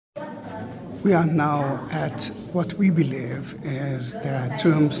We are now at what we believe is the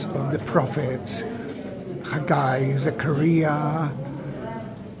tombs of the prophets Haggai, Zechariah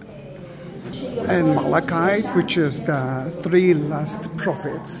and Malachi, which is the three last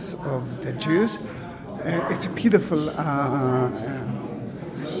prophets of the Jews. It's a beautiful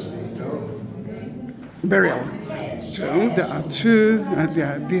burial tomb. There are two,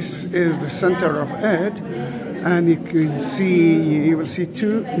 this is the center of it, and you will see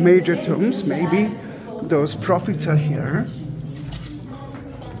two major tombs. Maybe those prophets are here.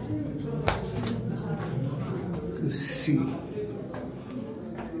 You see,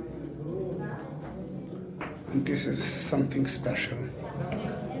 and this is something special.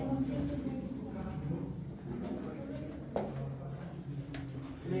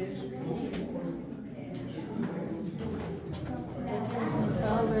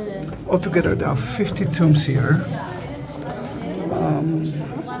 Altogether, there are 50 tombs here.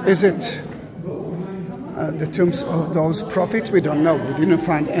 Is it the tombs of those prophets? We don't know. We didn't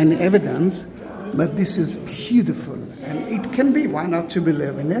find any evidence, but this is beautiful, and it can be. Why not to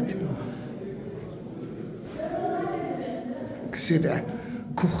believe in it? You see the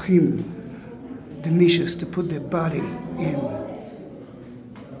kuchim, the niches to put the body in.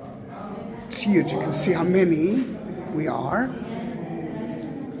 It's huge. You can see how many we are.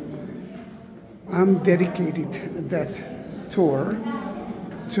 I'm dedicated that tour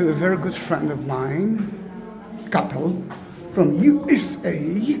to a very good friend of mine, couple from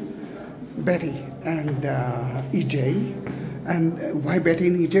USA, Betty and EJ. And why Betty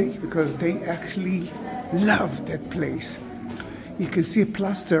and EJ? Because they actually love that place. You can see a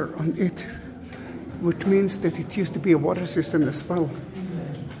plaster on it, which means that it used to be a water system as well.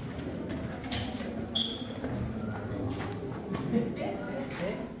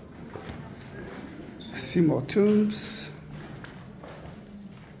 See more tombs,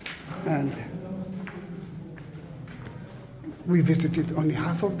 and we visited only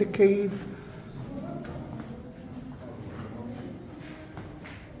half of the cave.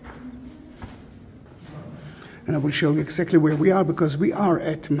 And I will show you exactly where we are, because we are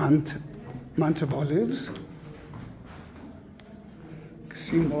at Mount of Olives.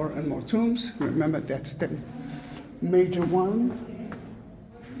 See more and more tombs. Remember, that's the major one.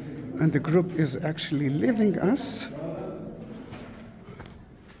 And the group is actually leaving us.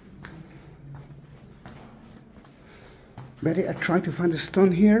 Betty, I tried to find a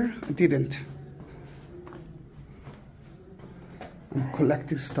stone here. I didn't. I'm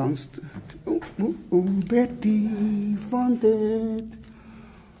collecting stones. Oh, Betty, found it.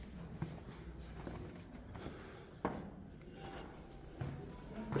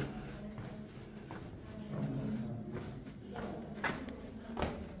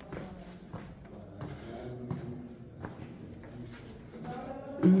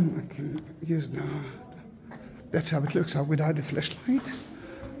 I can use now. That's how it looks out without the flashlight.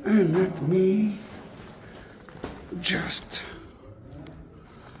 And let me just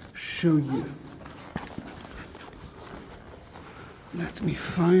show you. Let me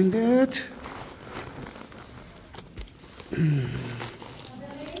find it.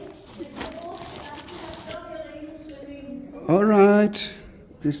 All right,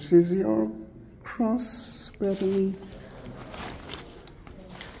 this is your cross, Betty.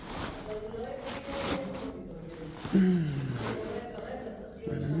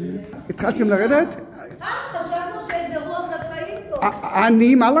 התחלתם לרדת? חשבנו שזה רוח רפאים פה.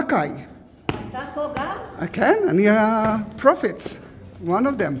 אני מלאכי. אתה פה גם? כן, אני ה-prophets, one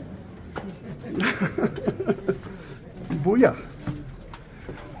of them. בויה.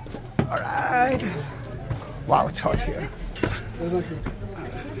 Alright. Wow, it's hot here.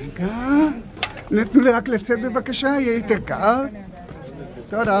 רגע. נתנו לי רק לצאת בבקשה, יהיה יותר קר.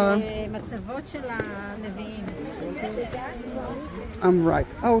 תודה. מצבות של הנביאים. I'm right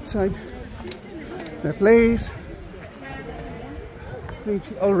outside the place. I think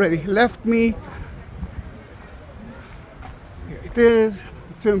he already left me. Here it is,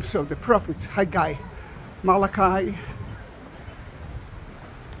 the tombs of the prophets Haggai, Malachi.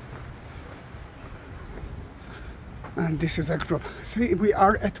 And this is a group. See, we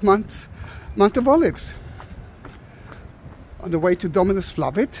are at Mount of Olives, on the way to Dominus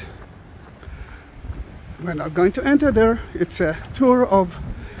Flavit. We're not going to enter there. It's a tour of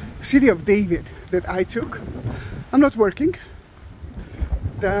City of David that I took. I'm not working.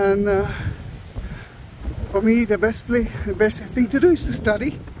 Then for me the best thing to do is to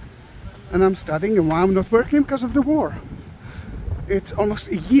study. And I'm studying, and why I'm not working? Because of the war. It's almost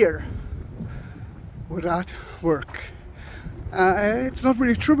a year without work. It's not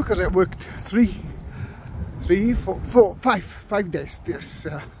really true, because I worked 5 days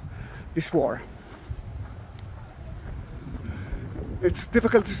this war. It's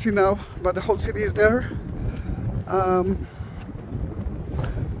difficult to see now, but the whole city is there. The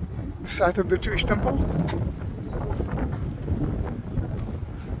site of the Jewish temple.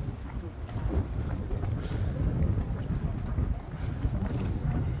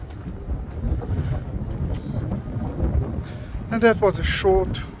 And that was a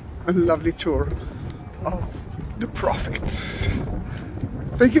short and lovely tour of the prophets.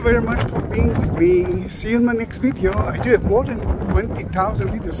 Thank you very much for being with me. See you in my next video. I do have more than 20,000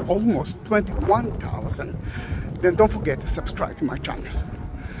 videos, almost 21,000. Then don't forget to subscribe to my channel.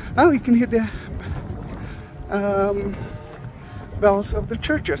 Now you can hear the bells of the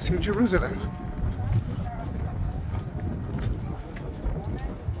churches in Jerusalem.